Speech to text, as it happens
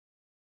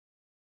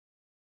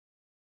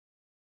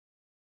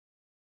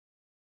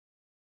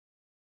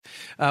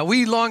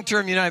We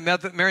long-term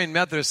United Marian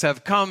Methodists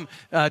have come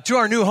to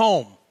our new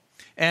home.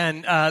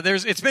 And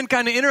it's been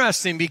kind of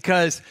interesting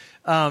because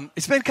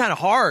it's been kind of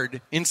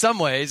hard in some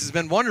ways. It's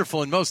been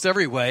wonderful in most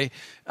every way.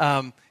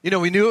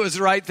 We knew it was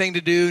the right thing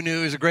to do,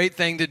 knew it was a great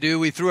thing to do.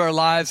 We threw our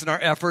lives and our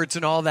efforts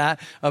and all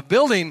that of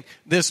building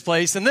this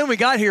place. And then we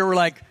got here, we're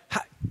like,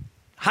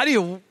 how do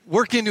you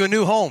work into a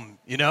new home,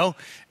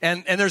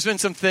 And there's been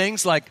some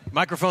things like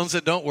microphones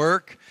that don't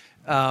work,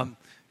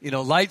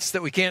 lights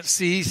that we can't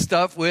see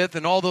stuff with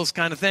and all those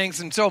kind of things.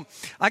 And so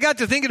I got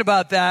to thinking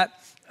about that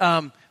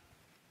on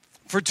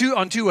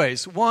two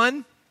ways.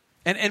 One,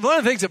 and one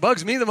of the things that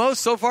bugs me the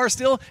most so far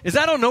still is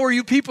I don't know where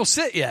you people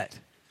sit yet.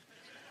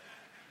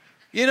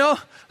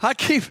 I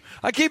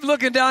keep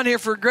looking down here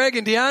for Greg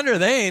and Deandra.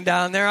 They ain't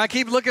down there. I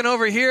keep looking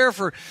over here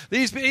for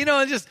these,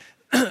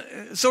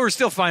 so we're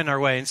still finding our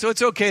way. And so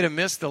it's okay to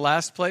miss the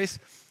last place,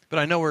 but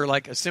I know we're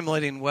like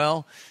assimilating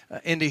well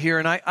into here.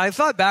 And I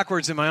thought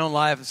backwards in my own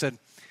life and said,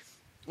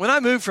 when I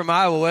moved from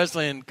Iowa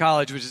Wesleyan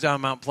College, which is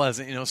down Mount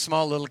Pleasant,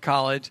 small little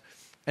college,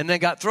 and then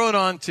got thrown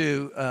on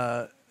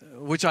to,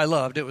 which I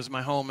loved. It was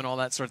my home and all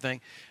that sort of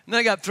thing. And then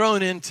I got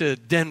thrown into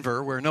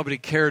Denver where nobody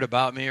cared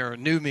about me or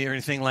knew me or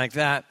anything like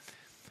that.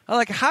 I'm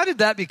like, how did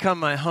that become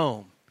my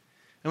home?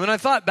 And when I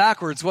thought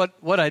backwards,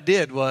 what I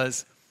did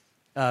was,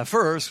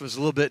 first was a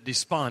little bit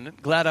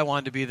despondent, glad I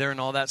wanted to be there and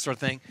all that sort of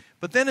thing.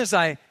 But then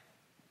the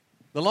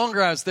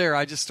longer I was there,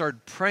 I just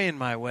started praying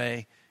my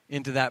way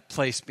into that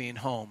place being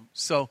home.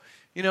 So,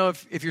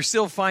 if you're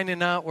still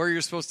finding out where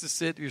you're supposed to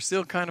sit, you're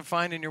still kind of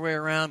finding your way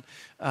around,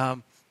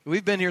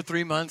 we've been here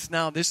 3 months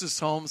now. This is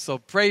home, so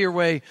pray your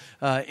way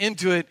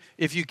into it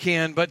if you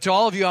can. But to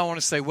all of you, I want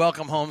to say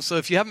welcome home. So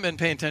if you haven't been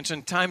paying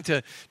attention, time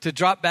to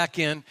drop back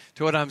in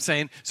to what I'm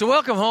saying. So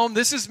welcome home.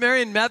 This is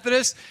Marian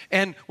Methodist.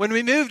 And when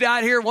we moved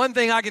out here, one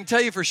thing I can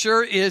tell you for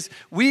sure is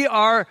we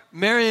are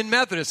Marian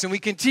Methodist. And we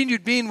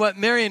continued being what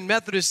Marian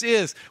Methodist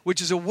is,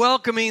 which is a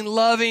welcoming,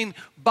 loving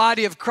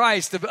body of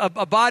Christ,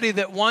 a body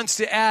that wants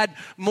to add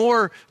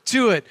more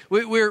to it.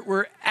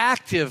 We're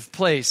active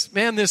place.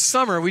 Man, this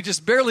summer, we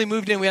just barely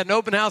moved in. We had an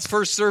open house,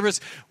 first service,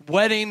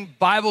 wedding,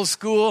 Bible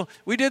school.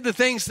 We did the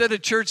things that a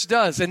church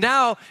does. And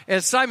now,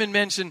 as Simon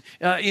mentioned,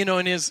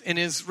 in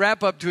his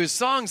wrap up to his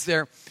songs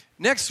there,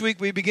 next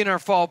week we begin our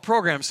fall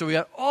program. So we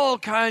got all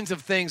kinds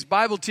of things,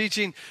 Bible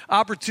teaching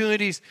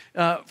opportunities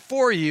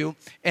for you,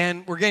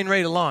 and we're getting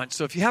ready to launch.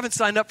 So if you haven't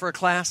signed up for a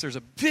class, there's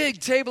a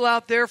big table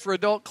out there for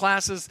adult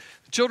classes.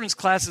 Children's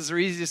classes are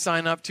easy to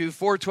sign up to.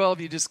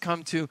 412, you just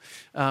come to.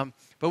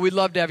 But we'd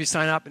love to have you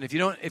sign up. And if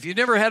you've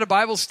never had a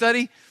Bible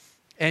study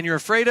and you're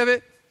afraid of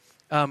it,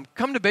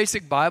 come to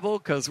Basic Bible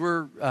because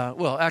we're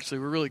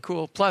really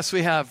cool. Plus,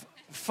 we have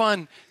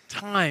fun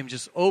time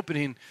just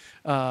opening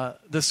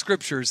the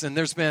scriptures. And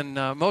there's been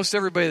most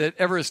everybody that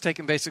ever has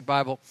taken Basic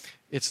Bible,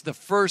 it's the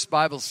first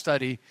Bible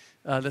study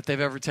that they've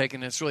ever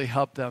taken. It's really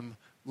helped them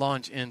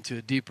launch into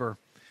a deeper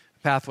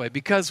pathway.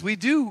 Because we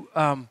do,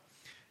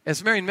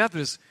 as Marian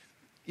Methodists,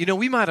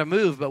 we might have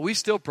moved, but we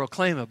still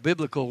proclaim a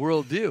biblical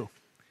worldview.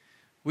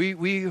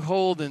 We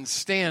hold and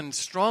stand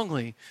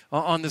strongly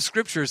on the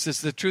scriptures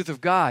as the truth of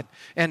God.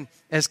 And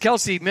as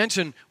Kelsey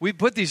mentioned, we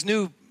put these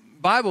new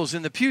Bibles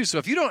in the pew. So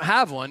if you don't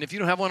have one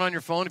on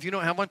your phone, if you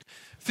don't have one,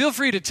 feel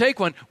free to take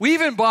one. We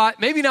even bought,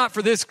 maybe not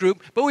for this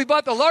group, but we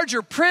bought the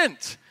larger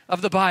print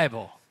of the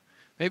Bible.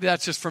 Maybe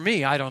that's just for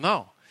me, I don't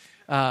know.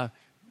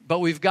 But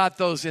we've got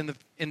those in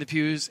the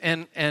pews.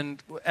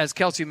 And as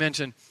Kelsey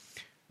mentioned,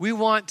 we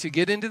want to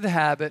get into the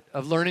habit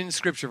of learning the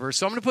scripture verse.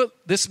 So I'm going to put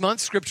this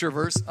month's scripture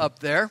verse up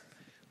there.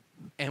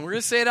 And we're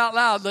going to say it out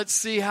loud. Let's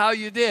see how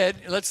you did.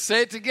 Let's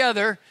say it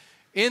together.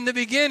 In the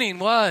beginning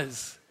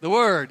was the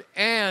Word,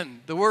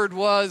 and the Word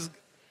was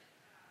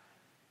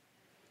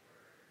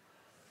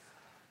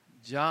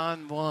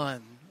John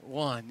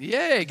 1:1.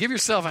 Yay, give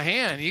yourself a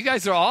hand. You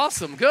guys are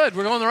awesome. Good,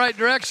 we're going the right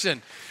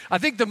direction. I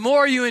think the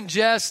more you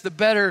ingest, the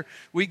better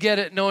we get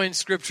at knowing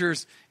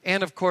scriptures.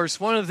 And of course,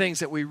 one of the things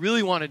that we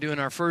really want to do in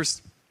our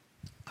first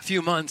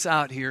few months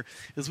out here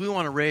is we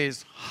want to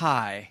raise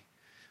high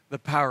the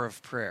power of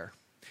prayer.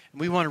 And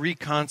we want to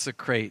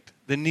reconsecrate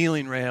the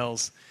kneeling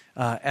rails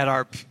at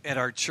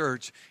our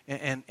church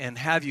and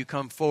have you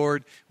come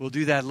forward. We'll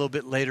do that a little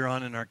bit later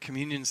on in our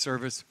communion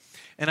service.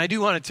 And I do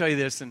want to tell you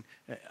this, and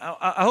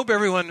I hope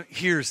everyone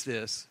hears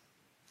this.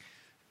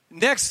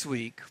 Next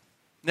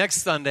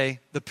Sunday,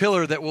 the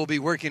pillar that we'll be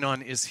working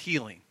on is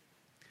healing.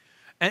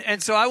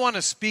 And so I want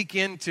to speak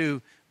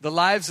into the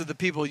lives of the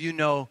people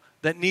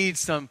that need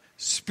some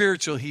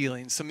spiritual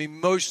healing, some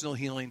emotional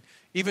healing,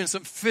 even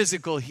some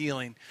physical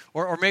healing,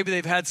 or maybe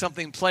they've had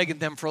something plaguing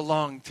them for a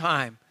long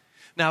time.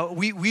 Now,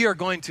 we are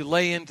going to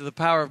lay into the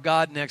power of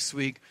God next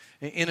week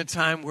in a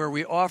time where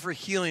we offer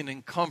healing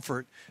and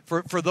comfort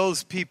for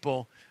those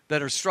people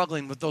that are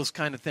struggling with those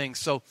kind of things.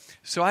 So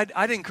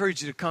I'd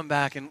encourage you to come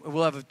back, and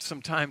we'll have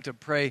some time to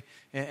pray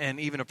and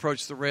even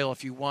approach the rail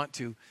if you want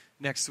to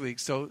next week.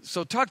 So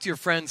talk to your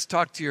friends,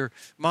 talk to your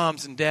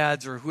moms and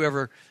dads or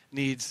whoever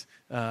needs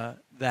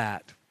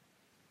that.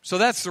 So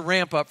that's the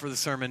ramp up for the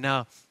sermon.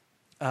 Now,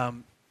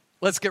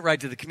 let's get right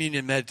to the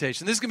communion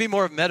meditation. This is going to be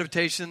more of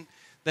meditation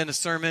than a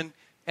sermon.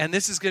 And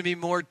this is going to be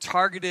more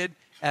targeted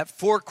at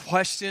 4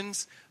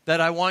 questions that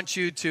I want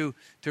you to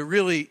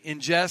really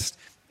ingest.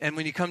 And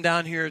when you come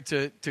down here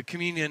to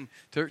communion,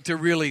 to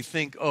really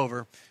think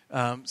over.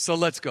 So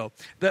let's go.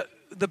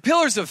 The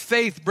pillars of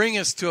faith bring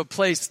us to a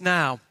place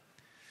now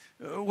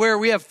where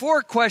we have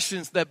 4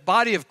 questions that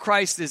body of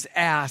Christ is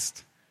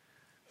asked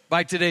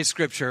by today's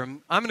scripture.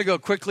 I'm going to go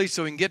quickly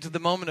so we can get to the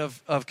moment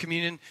of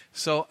communion.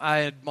 So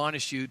I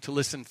admonish you to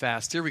listen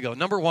fast. Here we go.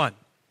 Number 1.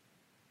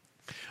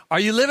 Are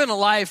you living a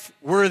life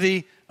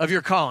worthy of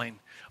your calling?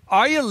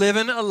 Are you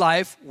living a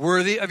life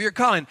worthy of your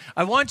calling?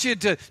 I want you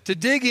to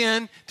dig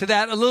in to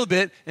that a little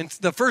bit. And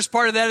the first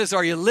part of that is,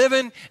 are you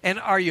living and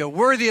are you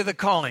worthy of the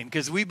calling?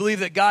 Because we believe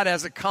that God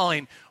has a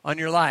calling on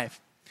your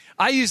life.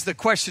 I use the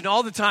question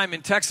all the time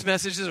in text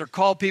messages or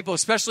call people,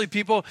 especially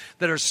people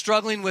that are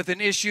struggling with an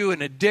issue,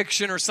 an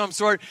addiction or some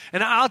sort.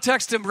 And I'll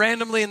text them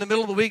randomly in the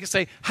middle of the week and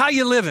say, how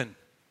you living?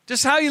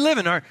 Just how you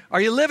living?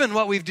 Are you living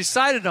what we've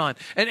decided on?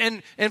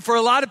 And for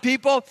a lot of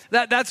people,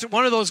 that's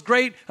one of those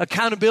great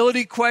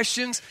accountability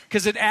questions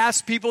because it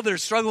asks people that are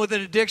struggling with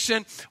an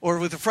addiction or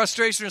with a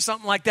frustration or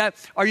something like that,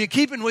 are you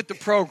keeping with the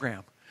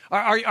program?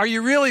 Are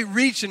you really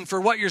reaching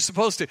for what you're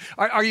supposed to?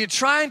 Are you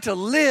trying to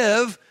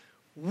live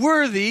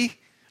worthy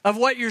of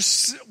what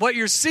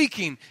you're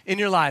seeking in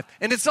your life?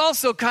 And it's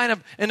also kind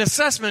of an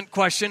assessment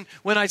question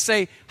when I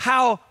say,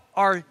 how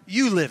are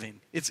you living?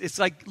 It's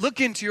like look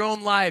into your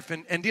own life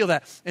and deal with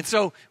that. And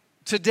so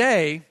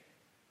today,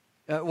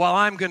 while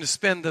I'm going to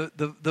spend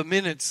the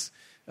minutes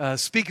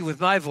speaking with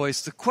my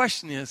voice, the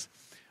question is,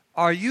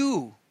 are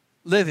you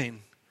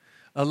living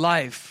a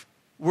life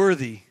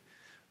worthy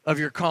of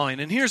your calling?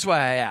 And here's why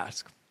I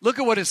ask. Look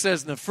at what it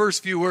says in the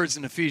first few words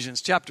in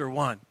Ephesians chapter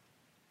 1.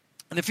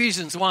 In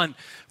Ephesians 1,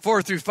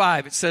 4 through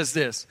 5, it says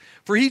this,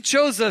 for he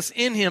chose us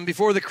in him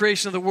before the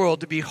creation of the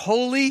world to be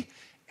holy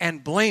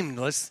and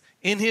blameless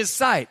in his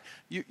sight.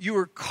 You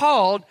were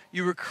called,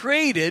 you were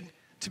created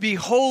to be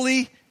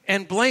holy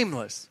and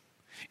blameless.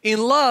 In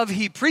love,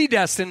 he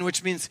predestined,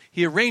 which means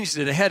he arranged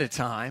it ahead of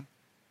time,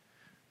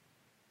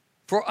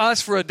 for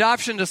us for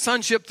adoption to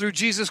sonship through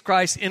Jesus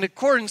Christ in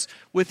accordance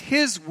with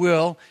his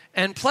will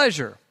and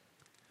pleasure.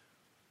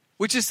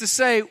 Which is to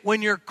say,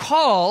 when you're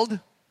called,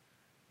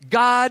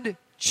 God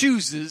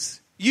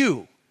chooses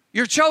you.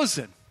 You're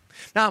chosen.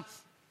 Now,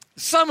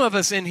 some of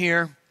us in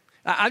here,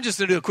 I'm just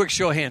going to do a quick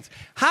show of hands.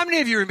 How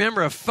many of you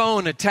remember a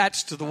phone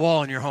attached to the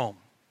wall in your home?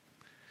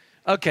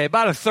 Okay,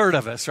 about a third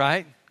of us,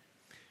 right?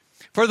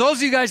 For those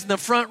of you guys in the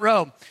front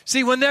row,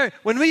 see, when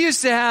we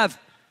used to have,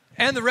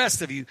 and the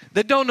rest of you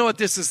that don't know what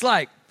this is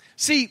like,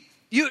 see,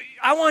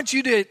 I want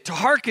you to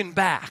hearken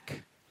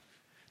back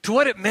to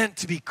what it meant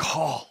to be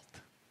called.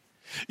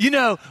 You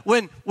know,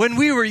 when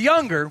we were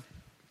younger,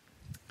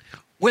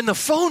 when the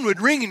phone would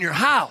ring in your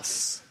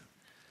house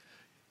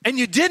and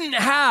you didn't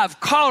have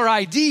caller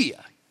ID,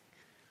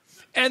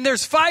 and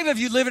there's 5 of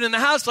you living in the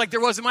house like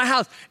there was in my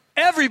house,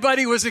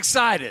 everybody was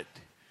excited.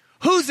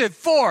 Who's it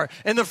for?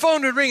 And the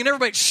phone would ring and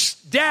everybody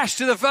dashed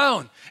to the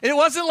phone. And it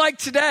wasn't like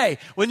today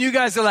when you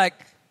guys are like,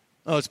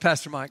 oh, it's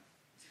Pastor Mike,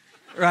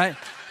 right?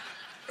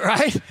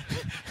 Right?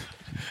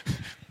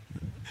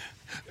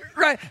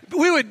 Right.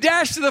 We would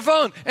dash to the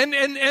phone and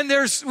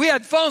we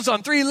had phones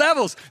on 3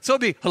 levels. So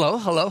it'd be, hello,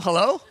 hello,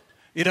 hello.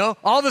 You know,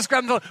 all of us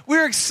grabbing the phone. We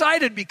were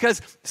excited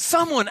because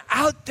someone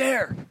out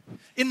there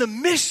in the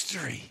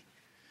mystery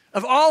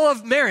of all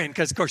of Marion,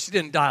 because of course she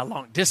didn't dial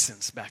long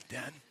distance back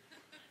then.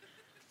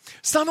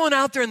 Someone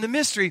out there in the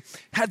mystery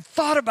had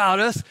thought about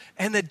us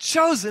and had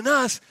chosen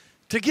us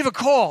to give a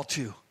call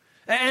to.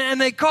 And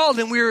they called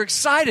and we were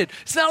excited.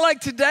 It's not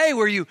like today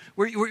where you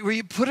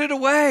put it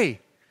away.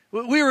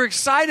 We were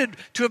excited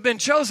to have been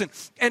chosen.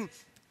 And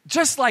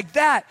just like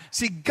that,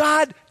 see,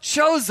 God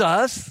chose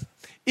us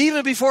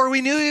even before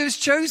we knew he was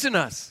choosing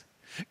us.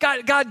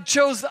 God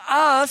chose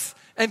us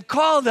and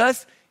called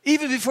us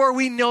even before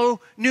we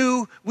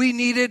knew we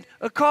needed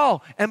a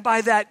call. And by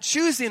that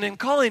choosing and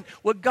calling,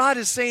 what God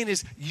is saying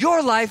is,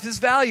 your life is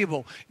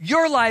valuable.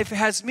 Your life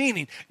has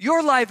meaning.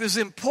 Your life is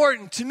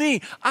important to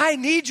me. I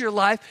need your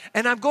life,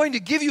 and I'm going to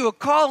give you a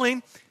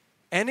calling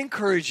and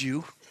encourage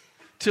you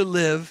to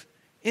live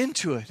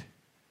into it.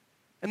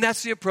 And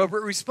that's the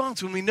appropriate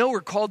response. When we know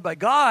we're called by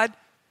God,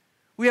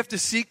 we have to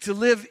seek to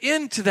live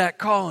into that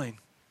calling.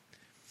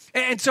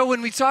 And so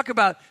when we talk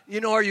about,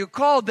 are you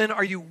called, then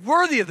are you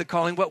worthy of the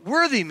calling? What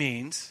worthy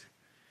means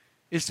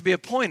is to be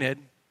appointed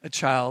a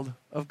child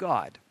of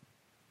God.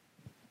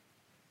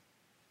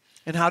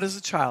 And how does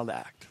a child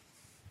act?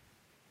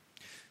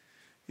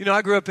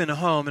 I grew up in a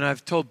home, and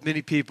I've told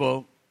many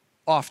people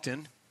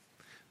often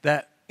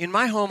that in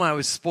my home I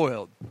was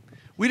spoiled.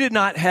 We did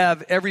not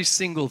have every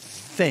single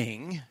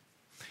thing,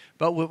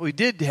 but what we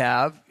did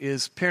have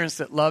is parents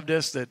that loved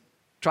us, that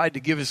tried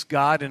to give us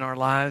God in our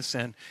lives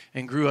and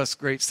grew us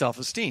great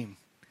self-esteem.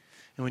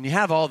 And when you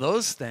have all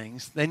those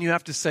things, then you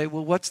have to say,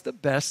 well, what's the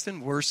best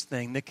and worst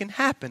thing that can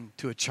happen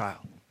to a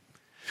child?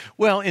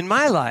 Well, in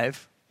my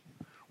life,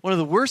 one of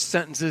the worst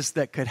sentences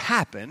that could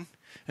happen,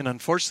 and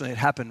unfortunately it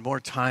happened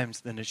more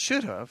times than it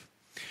should have,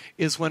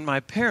 is when my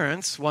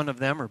parents, one of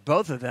them or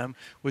both of them,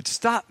 would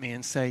stop me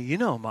and say, you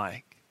know,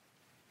 Mike,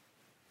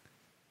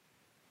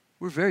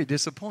 we're very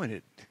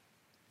disappointed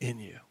in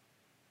you.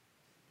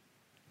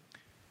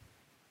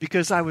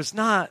 Because I was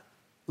not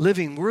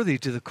living worthy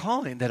to the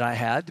calling that I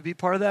had to be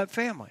part of that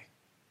family.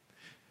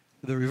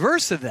 The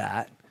reverse of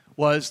that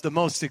was the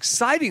most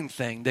exciting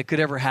thing that could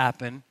ever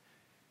happen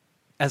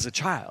as a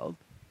child,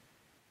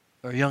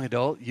 or a young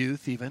adult,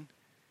 youth even,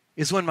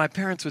 is when my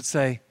parents would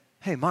say,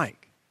 hey,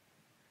 Mike,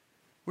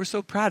 we're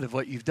so proud of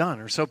what you've done,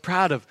 or so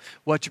proud of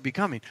what you're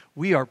becoming.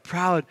 We are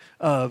proud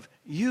of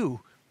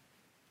you,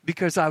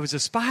 because I was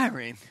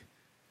aspiring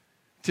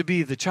to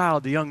be the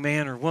child, the young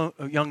man or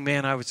young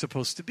man I was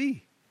supposed to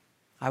be.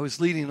 I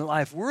was leading a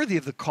life worthy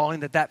of the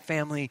calling that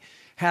family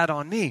had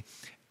on me.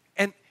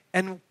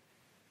 And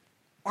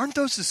aren't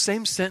those the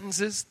same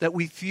sentences that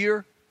we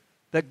fear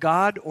that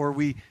God or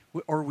we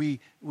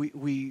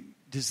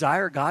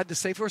desire God to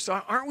say for us?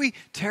 Aren't we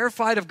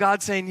terrified of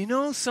God saying, you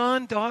know,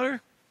 son,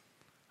 daughter,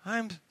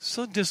 I'm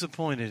so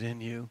disappointed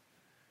in you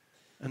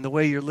and the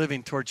way you're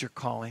living towards your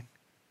calling.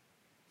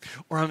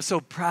 Or I'm so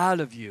proud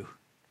of you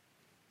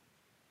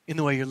in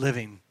the way you're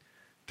living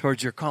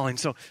towards your calling.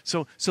 So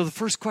the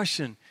first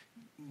question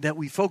that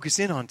we focus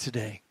in on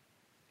today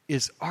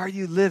is, are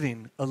you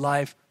living a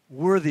life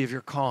worthy of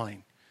your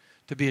calling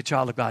to be a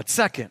child of God?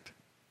 Second,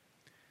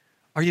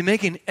 are you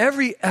making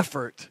every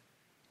effort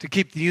to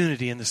keep the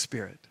unity in the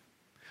Spirit?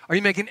 Are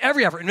you making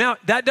every effort? Now,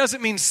 that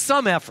doesn't mean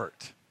some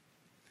effort.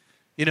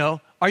 You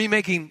know, are you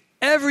making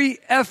every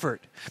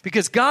effort?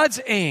 Because God's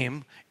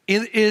aim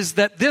is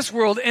that this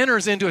world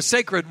enters into a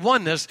sacred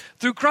oneness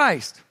through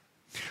Christ.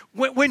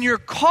 When you're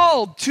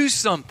called to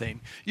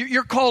something,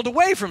 you're called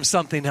away from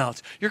something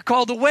else. You're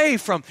called away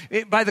from,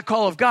 by the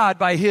call of God,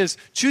 by His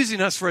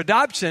choosing us for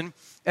adoption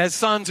as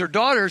sons or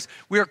daughters,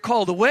 we are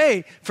called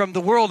away from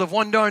the world of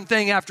one darn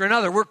thing after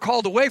another. We're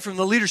called away from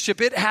the leadership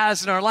it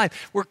has in our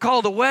life. We're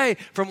called away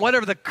from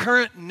whatever the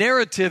current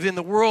narrative in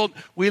the world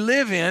we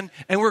live in,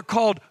 and we're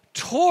called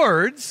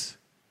towards,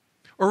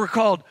 or we're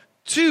called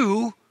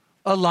to,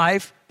 a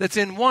life that's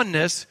in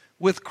oneness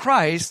with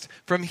Christ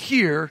from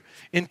here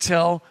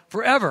until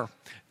forever.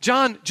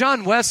 John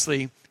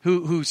Wesley,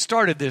 who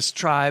started this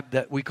tribe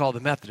that we call the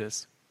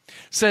Methodists,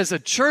 says a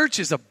church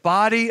is a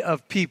body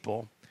of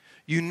people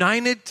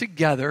united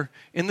together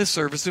in the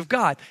service of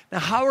God. Now,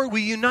 how are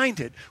we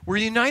united? We're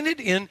united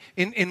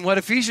in what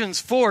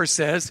Ephesians 4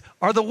 says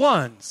are the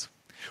ones.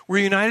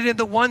 We're united in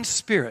the one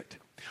Spirit.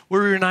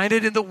 We're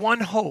united in the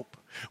one hope.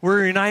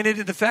 We're united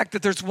in the fact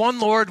that there's one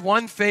Lord,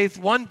 one faith,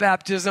 one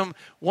baptism,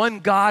 one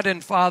God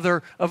and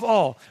Father of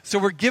all. So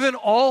we're given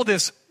all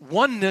this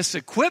oneness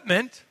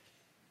equipment.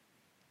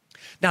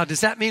 Now,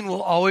 does that mean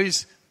we'll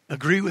always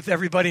agree with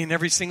everybody in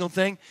every single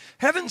thing?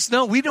 Heavens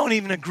no, we don't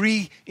even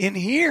agree in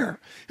here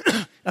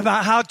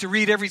about how to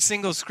read every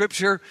single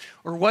scripture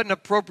or what an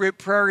appropriate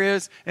prayer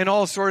is and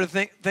all sort of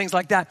things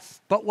like that.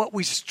 But what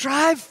we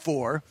strive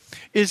for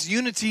is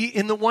unity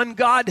in the one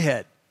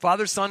Godhead.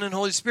 Father, Son, and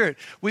Holy Spirit.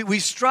 We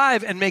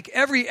strive and make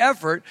every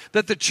effort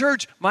that the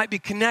church might be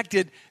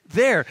connected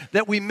there,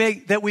 that we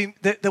make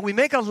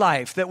a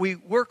life, that we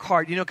work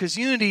hard, because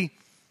unity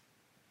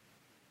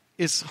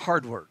is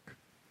hard work.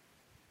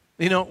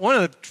 One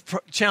of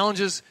the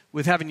challenges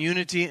with having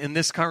unity in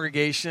this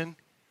congregation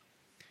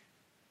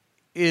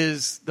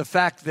is the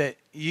fact that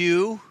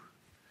you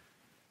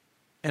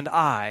and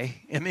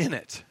I am in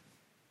it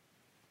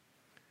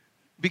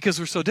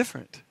because we're so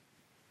different.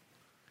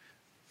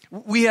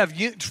 We have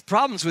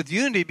problems with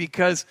unity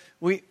because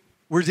we're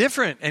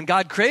different, and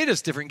God created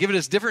us different, given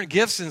us different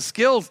gifts and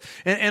skills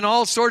and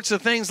all sorts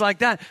of things like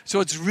that.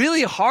 So it's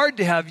really hard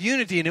to have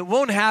unity, and it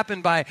won't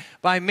happen by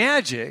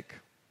magic.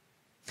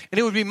 And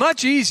it would be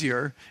much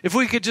easier if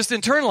we could just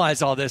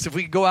internalize all this, if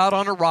we could go out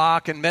on a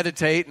rock and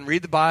meditate and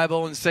read the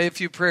Bible and say a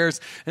few prayers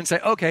and say,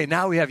 okay,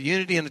 now we have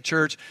unity in the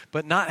church,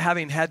 but not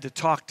having had to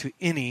talk to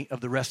any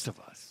of the rest of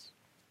us.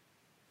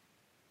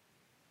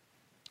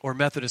 Or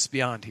Methodists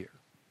beyond here.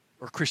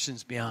 Or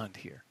Christians beyond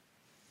here.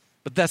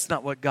 But that's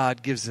not what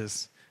God gives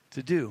us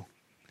to do.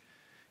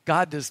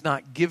 God does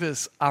not give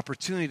us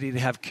opportunity to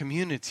have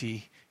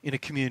community in a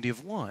community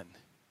of one.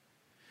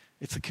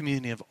 It's a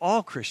community of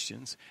all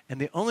Christians, and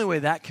the only way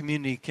that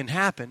community can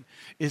happen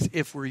is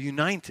if we're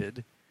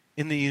united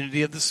in the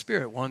unity of the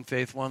Spirit. One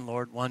faith, one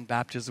Lord, one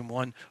baptism,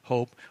 one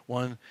hope,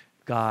 one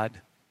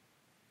God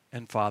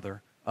and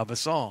Father of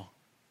us all.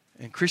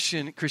 And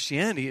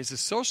Christianity is a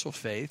social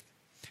faith,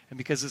 and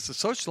because it's a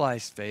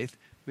socialized faith,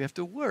 we have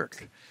to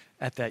work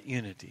at that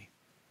unity.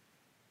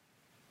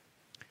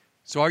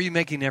 So are you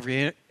making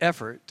every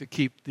effort to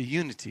keep the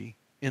unity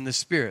in the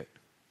Spirit?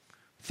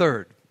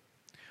 Third,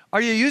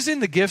 are you using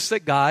the gifts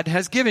that God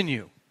has given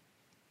you?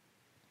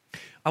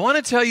 I want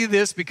to tell you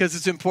this because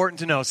it's important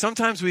to know.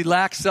 Sometimes we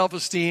lack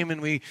self-esteem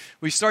and we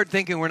start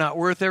thinking we're not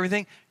worth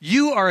everything.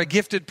 You are a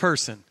gifted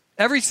person.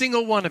 Every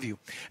single one of you.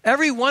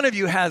 Every one of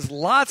you has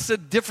lots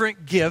of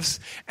different gifts,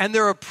 and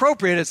they're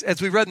appropriate,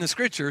 as we read in the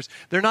scriptures.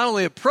 They're not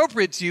only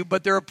appropriate to you,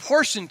 but they're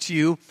apportioned to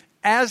you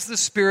as the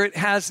Spirit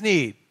has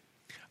need.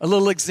 a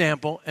little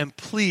example, and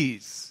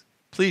please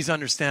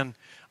understand,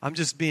 I'm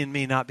just being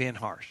me, not being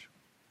harsh.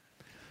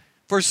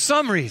 For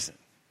some reason,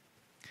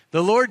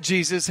 the Lord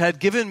Jesus had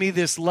given me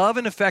this love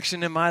and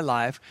affection in my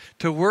life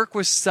to work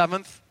with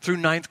 7th through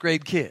 9th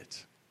grade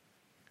kids.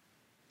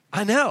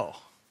 I know.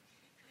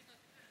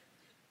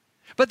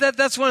 But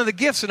that's one of the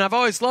gifts, and I've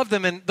always loved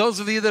them. And those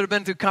of you that have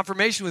been through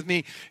confirmation with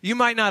me, you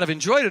might not have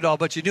enjoyed it all,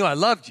 but you knew I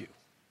loved you,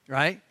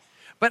 right?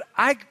 But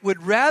I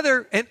would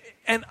rather,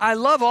 and I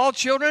love all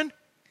children,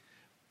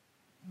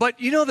 but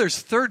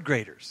there's 3rd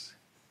graders.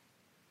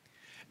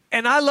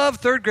 And I love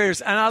 3rd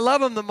graders, and I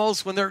love them the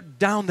most when they're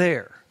down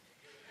there.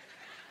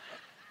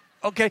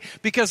 Okay,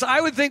 because I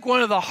would think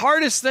one of the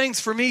hardest things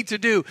for me to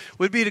do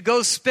would be to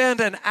go spend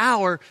an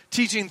hour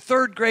teaching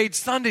 3rd grade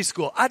Sunday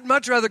school. I'd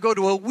much rather go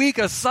to a week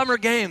of summer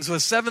games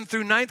with 7th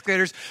through 9th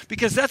graders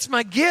because that's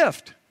my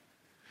gift.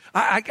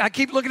 I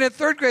keep looking at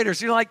 3rd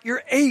graders. You're like,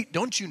 you're 8.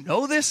 Don't you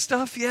know this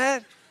stuff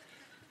yet?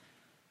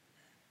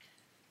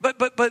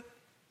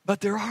 But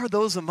there are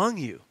those among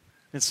you,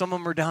 and some of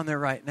them are down there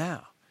right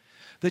now,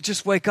 that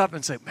just wake up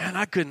and say, man,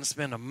 I couldn't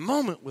spend a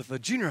moment with a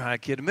junior high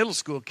kid, a middle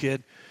school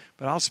kid,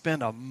 but I'll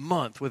spend a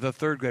month with a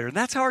 3rd grader. And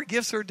that's how our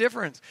gifts are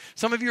different.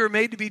 Some of you are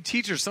made to be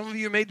teachers. Some of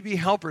you are made to be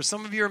helpers.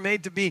 Some of you are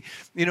made to be,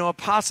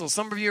 apostles.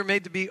 Some of you are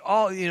made to be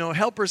all,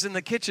 helpers in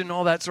the kitchen,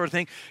 all that sort of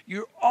thing.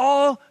 You're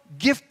all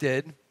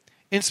gifted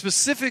in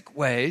specific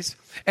ways.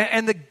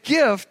 And the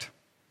gift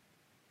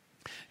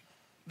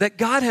that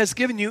God has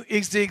given you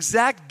is the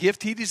exact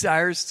gift he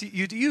desires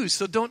you to use.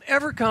 So don't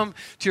ever come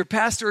to your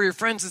pastor or your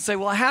friends and say,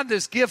 well, I have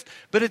this gift,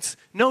 but it's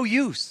no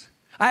use.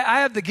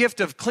 I have the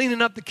gift of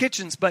cleaning up the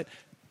kitchens, but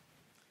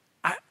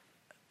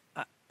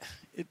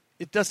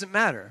it doesn't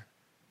matter.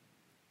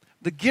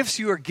 The gifts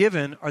you are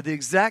given are the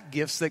exact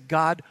gifts that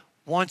God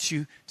wants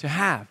you to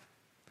have.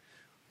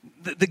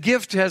 The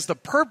gift has the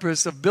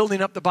purpose of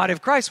building up the body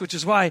of Christ, which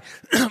is why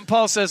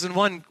Paul says in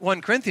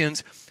 1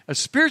 Corinthians, a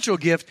spiritual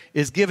gift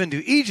is given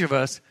to each of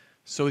us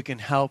so we can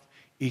help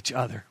each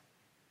other.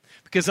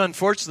 Because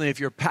unfortunately,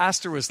 if your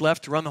pastor was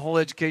left to run the whole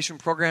education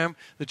program,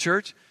 the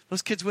church,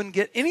 those kids wouldn't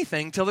get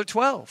anything till they're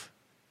 12.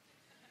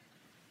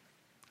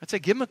 I'd say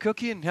give them a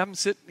cookie and have them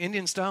sit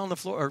Indian style on the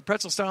floor or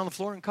pretzel style on the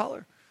floor and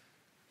color.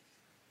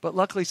 But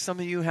luckily, some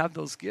of you have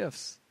those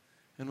gifts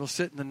and will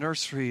sit in the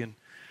nursery and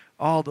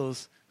all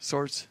those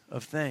sorts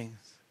of things.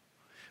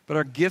 But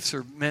our gifts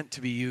are meant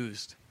to be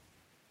used.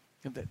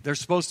 They're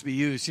supposed to be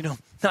used.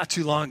 Not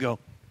too long ago,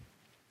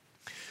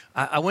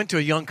 I went to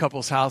a young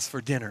couple's house for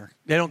dinner.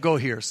 They don't go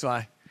here,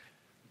 so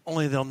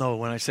only they'll know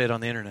when I say it on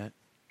the internet.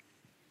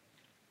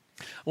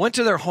 I went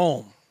to their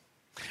home,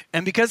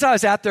 and because I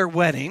was at their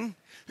wedding,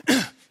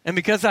 and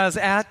because I was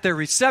at their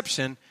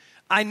reception,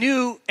 I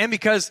knew, and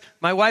because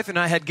my wife and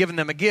I had given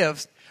them a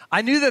gift,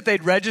 I knew that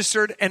they'd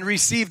registered and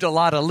received a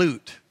lot of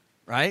loot,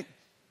 right?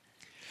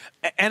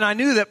 And I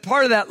knew that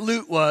part of that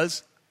loot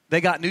was they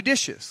got new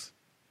dishes.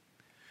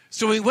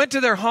 So we went to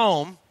their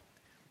home,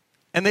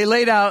 and they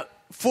laid out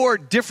 4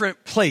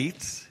 different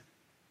plates,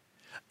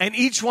 and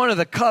each one of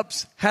the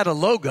cups had a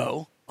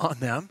logo on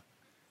them.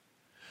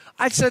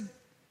 I said,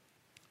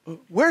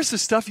 where's the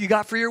stuff you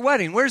got for your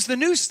wedding? Where's the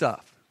new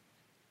stuff?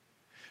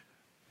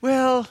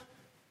 Well,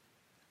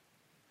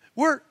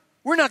 we're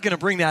not going to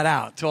bring that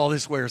out until all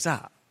this wears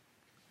out.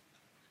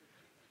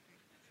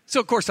 So,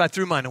 of course, I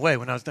threw mine away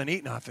when I was done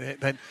eating off it,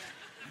 but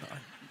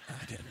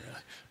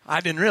I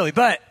didn't really.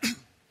 But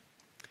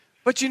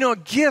a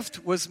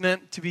gift was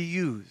meant to be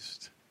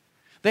used.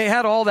 They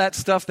had all that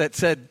stuff that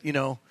said,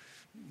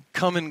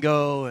 come and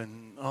go,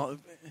 and all.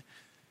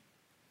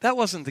 That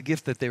wasn't the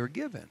gift that they were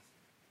given.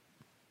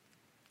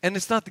 And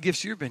it's not the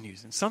gifts you've been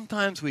using.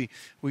 Sometimes we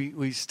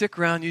stick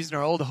around using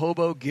our old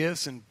hobo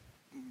gifts and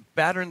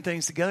battering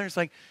things together. It's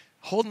like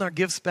holding our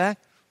gifts back.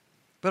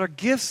 But our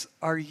gifts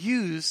are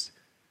used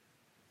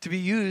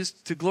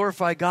to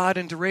glorify God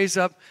and to raise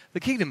up the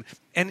kingdom.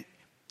 And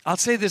I'll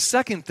say this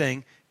second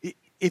thing.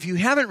 If you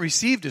haven't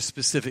received a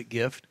specific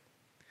gift,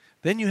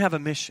 then you have a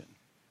mission.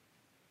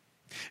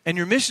 And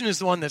your mission is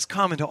the one that's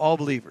common to all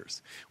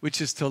believers,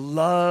 which is to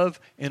love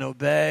and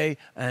obey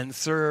and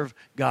serve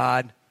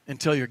God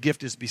until your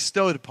gift is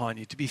bestowed upon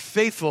you, to be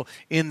faithful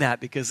in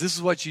that, because this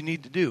is what you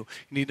need to do.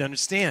 You need to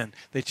understand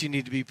that you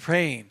need to be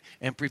praying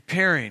and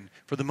preparing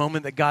for the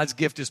moment that God's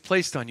gift is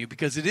placed on you,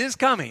 because it is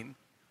coming,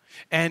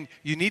 and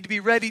you need to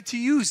be ready to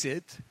use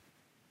it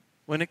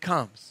when it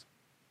comes.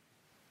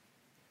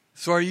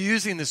 So are you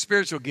using the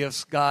spiritual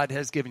gifts God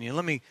has given you?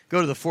 Let me go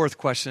to the 4th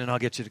question, and I'll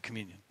get you to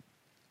communion.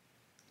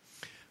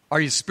 Are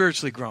you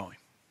spiritually growing?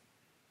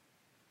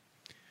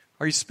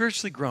 Are you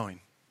spiritually growing?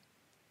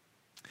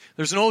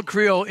 There's an old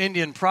Creole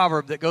Indian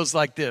proverb that goes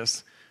like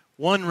this: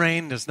 one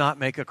rain does not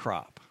make a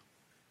crop.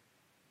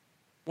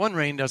 One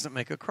rain doesn't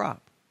make a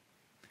crop.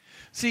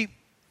 See,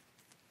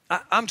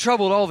 I'm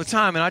troubled all the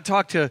time, and I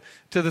talk to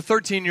the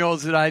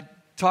 13-year-olds that I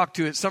talk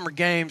to at summer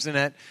games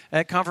and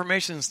at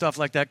confirmation and stuff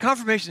like that.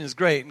 Confirmation is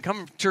great, and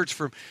coming to church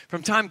from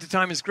time to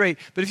time is great.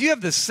 But if you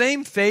have the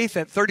same faith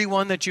at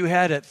 31 that you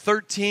had at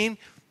 13,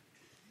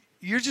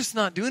 you're just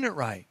not doing it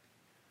right.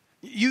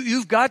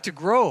 You've got to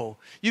grow.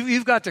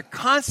 You've got to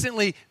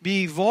constantly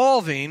be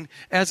evolving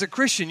as a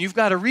Christian. You've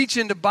got to reach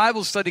into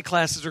Bible study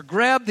classes or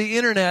grab the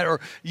internet or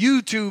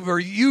YouTube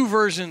or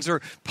YouVersions or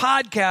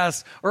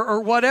podcasts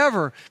or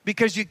whatever,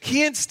 because you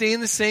can't stay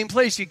in the same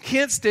place. You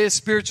can't stay a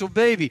spiritual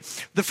baby.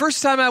 The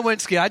first time I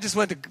went skiing, I just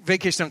went to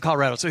vacation in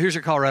Colorado. So here's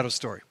your Colorado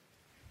story.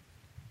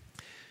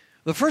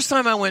 The first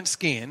time I went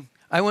skiing,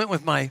 I went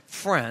with my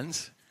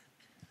friends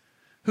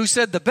who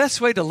said the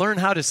best way to learn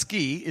how to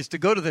ski is to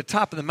go to the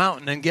top of the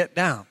mountain and get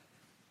down.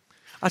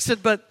 I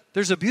said, but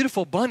there's a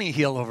beautiful bunny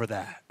hill over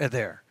there.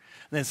 And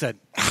they said,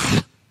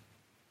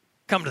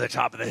 come to the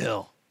top of the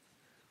hill.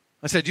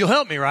 I said, you'll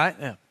help me, right?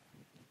 Yeah.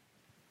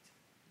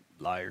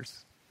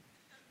 Liars.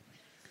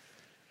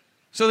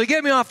 So they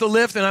get me off the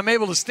lift, and I'm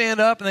able to stand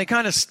up, and they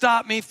kind of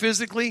stop me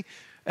physically,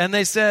 and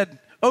they said,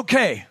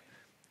 okay,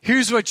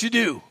 here's what you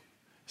do.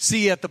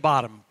 See you at the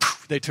bottom.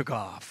 They took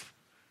off.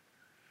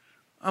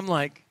 I'm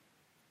like,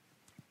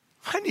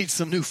 I need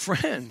some new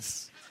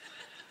friends.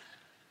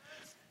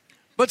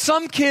 But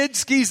some kid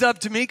skis up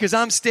to me because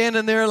I'm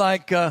standing there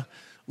like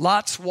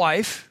Lot's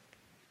wife.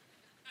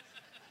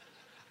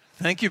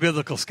 Thank you,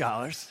 biblical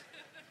scholars.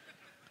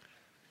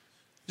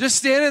 Just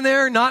standing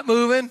there, not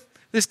moving.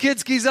 This kid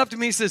skis up to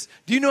me and says,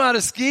 do you know how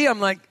to ski? I'm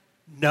like,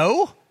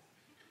 no.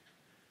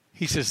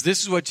 He says,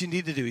 this is what you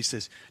need to do. He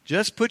says,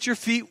 just put your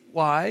feet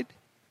wide.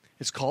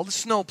 It's called a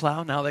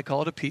snowplow. Now they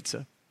call it a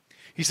pizza.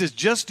 He says,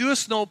 just do a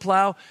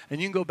snowplow,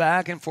 and you can go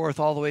back and forth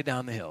all the way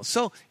down the hill.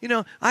 So,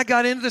 I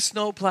got into the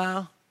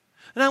snowplow,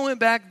 and I went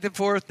back and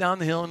forth down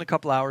the hill. In a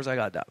couple hours, I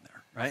got down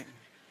there, right?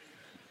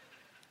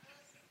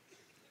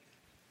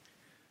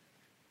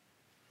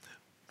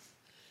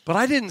 But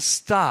I didn't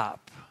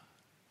stop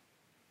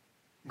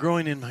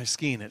growing in my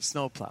skiing at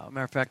snowplow.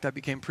 Matter of fact, I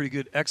became pretty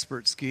good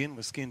expert skiing,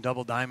 was skiing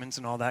double diamonds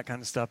and all that kind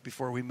of stuff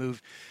before we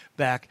moved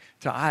back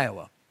to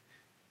Iowa.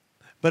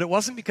 But it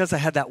wasn't because I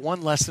had that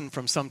one lesson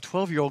from some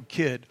 12-year-old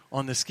kid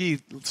on the ski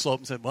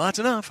slope and said, well, that's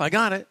enough. I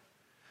got it.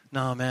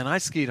 No, man, I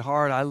skied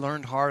hard. I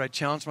learned hard. I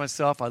challenged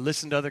myself. I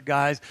listened to other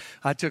guys.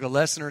 I took a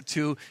lesson or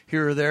two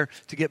here or there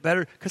to get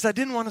better because I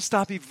didn't want to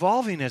stop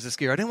evolving as a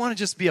skier. I didn't want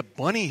to just be a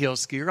bunny hill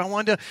skier. I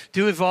wanted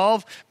to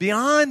evolve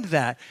beyond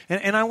that.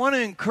 And I want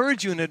to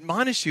encourage you and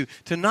admonish you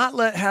to not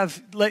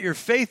let your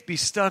faith be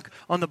stuck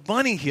on the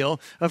bunny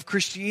hill of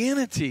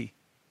Christianity.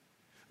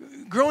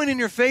 Growing in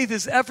your faith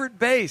is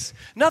effort-based.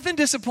 Nothing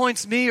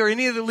disappoints me or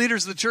any of the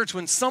leaders of the church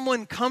when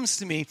someone comes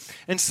to me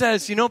and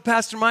says,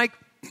 Pastor Mike,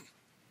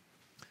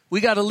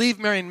 we got to leave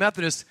Marian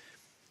Methodist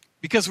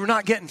because we're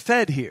not getting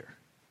fed here.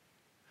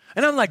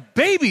 And I'm like,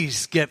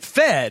 babies get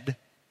fed.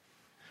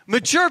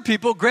 Mature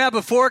people grab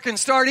a fork and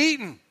start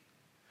eating.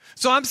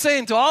 So I'm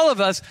saying to all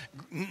of us,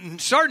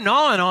 start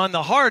gnawing on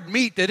the hard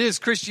meat that is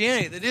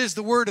Christianity, that is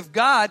the Word of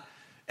God,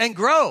 and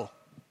grow.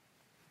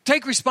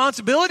 Take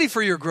responsibility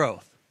for your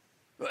growth.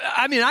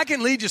 I mean, I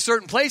can lead you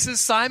certain places.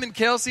 Simon,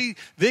 Kelsey,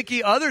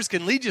 Vicky, others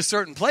can lead you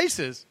certain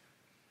places.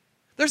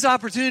 There's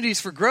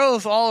opportunities for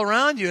growth all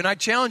around you, and I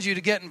challenge you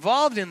to get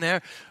involved in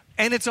there,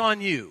 and it's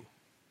on you.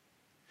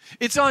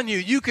 It's on you.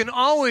 You can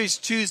always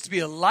choose to be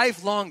a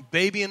lifelong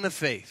baby in the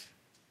faith.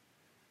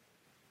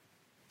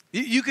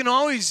 You can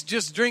always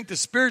just drink the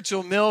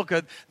spiritual milk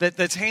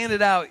that's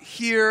handed out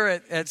here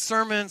at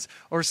sermons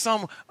or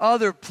some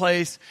other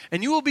place,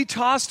 and you will be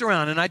tossed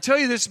around. And I tell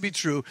you this to be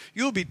true.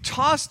 You will be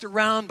tossed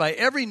around by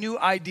every new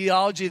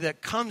ideology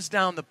that comes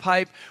down the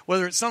pipe,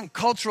 whether it's some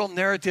cultural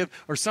narrative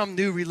or some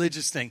new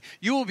religious thing.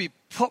 You will be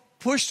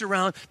pushed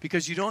around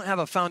because you don't have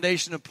a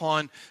foundation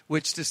upon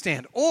which to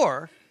stand.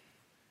 Or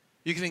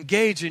you can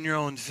engage in your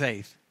own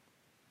faith.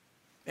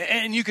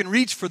 And you can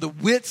reach for the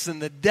widths and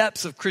the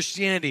depths of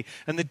Christianity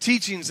and the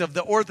teachings of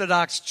the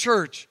Orthodox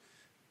Church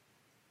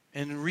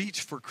and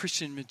reach for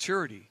Christian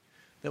maturity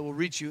that will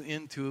reach you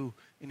into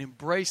an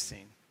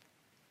embracing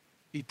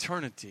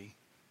eternity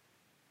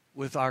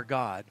with our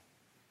God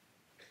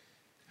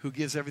who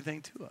gives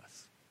everything to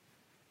us.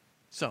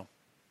 So,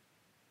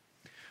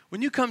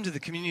 when you come to the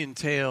communion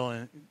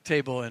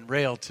table and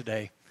rail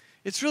today,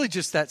 it's really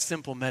just that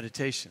simple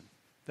meditation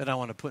that I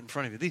want to put in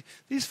front of you.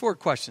 These 4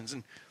 questions.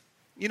 And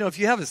if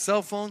you have a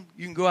cell phone,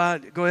 you can go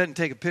ahead and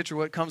take a picture of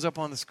what comes up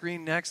on the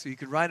screen next, so you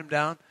can write them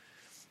down.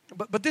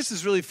 But this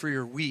is really for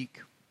your week.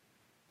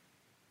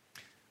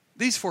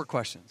 These 4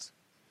 questions.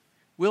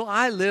 Will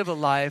I live a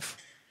life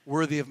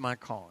worthy of my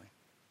calling?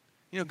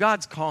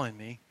 God's calling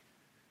me.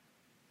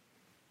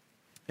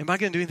 Am I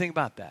going to do anything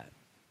about that?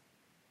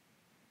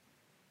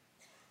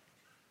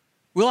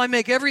 Will I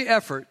make every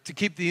effort to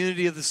keep the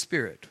unity of the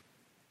Spirit?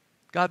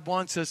 God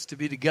wants us to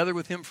be together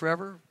with Him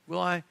forever.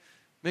 Will I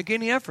make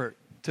any effort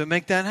to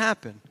make that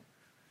happen?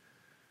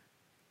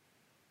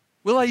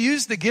 Will I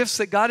use the gifts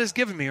that God has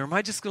given me, or am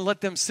I just going to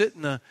let them sit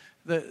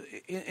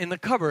in the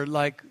cupboard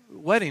like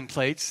wedding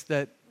plates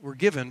that were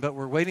given, but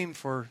we're waiting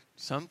for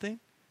something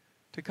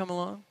to come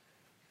along?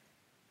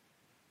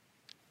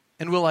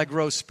 And will I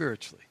grow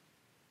spiritually?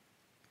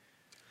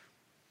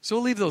 So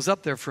we'll leave those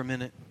up there for a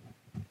minute.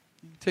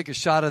 Take a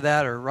shot of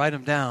that or write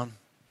them down.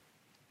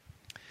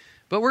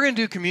 But we're going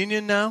to do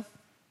communion now.